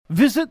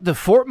Visit the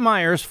Fort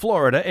Myers,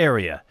 Florida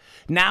area.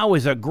 Now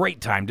is a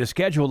great time to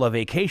schedule a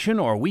vacation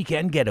or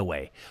weekend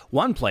getaway.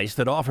 One place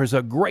that offers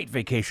a great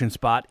vacation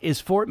spot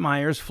is Fort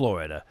Myers,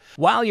 Florida.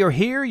 While you're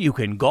here, you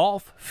can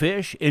golf,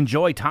 fish,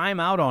 enjoy time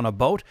out on a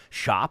boat,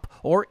 shop,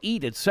 or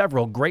eat at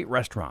several great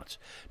restaurants.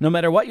 No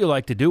matter what you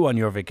like to do on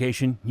your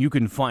vacation, you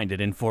can find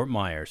it in Fort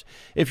Myers.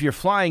 If you're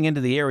flying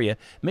into the area,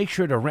 make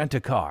sure to rent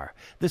a car.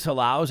 This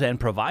allows and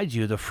provides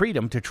you the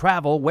freedom to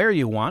travel where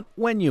you want,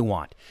 when you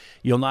want.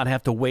 You'll not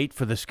have to wait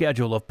for the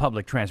schedule of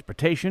public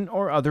transportation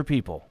or other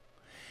people.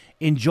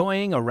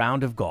 Enjoying a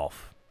round of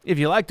golf. If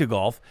you like to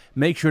golf,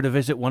 make sure to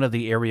visit one of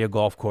the area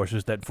golf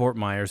courses that Fort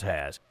Myers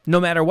has. No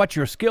matter what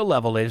your skill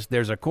level is,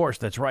 there's a course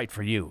that's right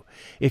for you.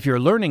 If you're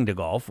learning to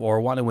golf or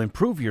want to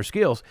improve your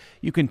skills,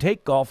 you can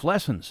take golf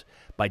lessons.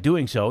 By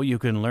doing so, you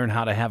can learn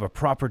how to have a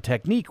proper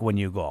technique when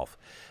you golf.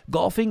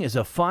 Golfing is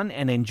a fun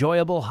and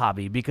enjoyable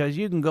hobby because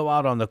you can go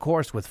out on the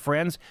course with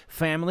friends,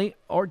 family,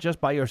 or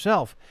just by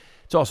yourself.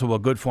 It's also a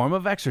good form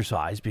of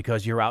exercise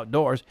because you're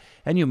outdoors,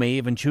 and you may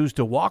even choose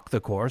to walk the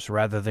course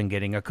rather than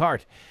getting a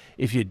cart.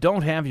 If you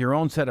don't have your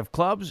own set of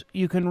clubs,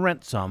 you can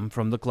rent some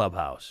from the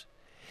clubhouse.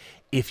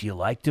 If you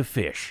like to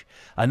fish,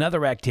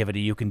 another activity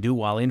you can do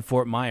while in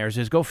Fort Myers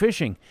is go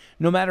fishing.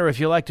 No matter if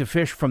you like to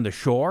fish from the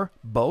shore,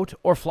 boat,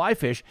 or fly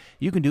fish,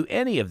 you can do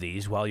any of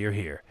these while you're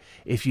here.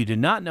 If you do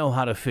not know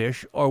how to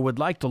fish or would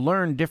like to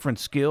learn different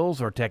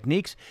skills or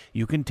techniques,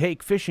 you can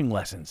take fishing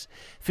lessons.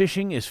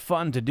 Fishing is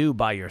fun to do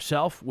by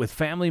yourself, with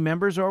family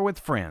members, or with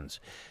friends.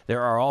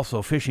 There are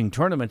also fishing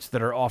tournaments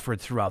that are offered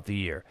throughout the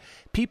year.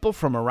 People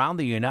from around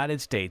the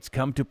United States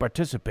come to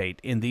participate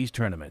in these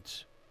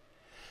tournaments.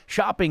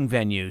 Shopping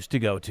venues to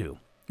go to.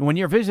 When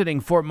you're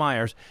visiting Fort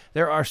Myers,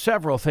 there are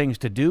several things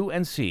to do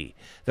and see.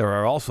 There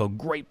are also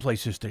great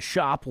places to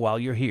shop while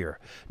you're here.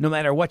 No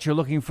matter what you're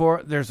looking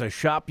for, there's a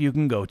shop you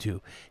can go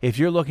to. If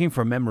you're looking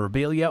for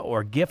memorabilia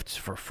or gifts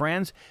for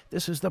friends,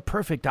 this is the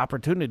perfect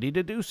opportunity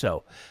to do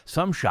so.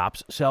 Some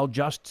shops sell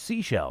just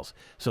seashells,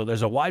 so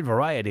there's a wide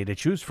variety to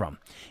choose from.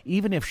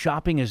 Even if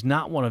shopping is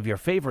not one of your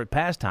favorite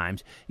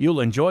pastimes,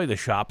 you'll enjoy the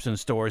shops and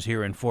stores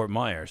here in Fort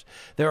Myers.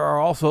 There are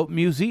also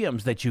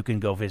museums that you can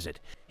go visit.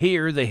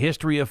 Here, the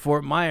history of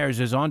Fort Myers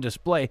is on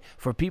display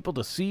for people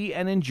to see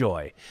and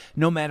enjoy.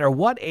 No matter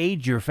what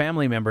age your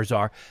family members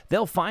are,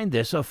 they'll find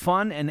this a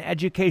fun and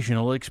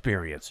educational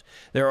experience.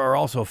 There are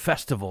also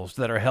festivals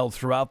that are held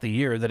throughout the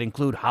year that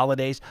include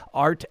holidays,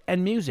 art,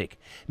 and music.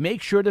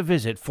 Make sure to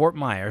visit Fort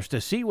Myers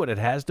to see what it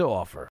has to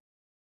offer.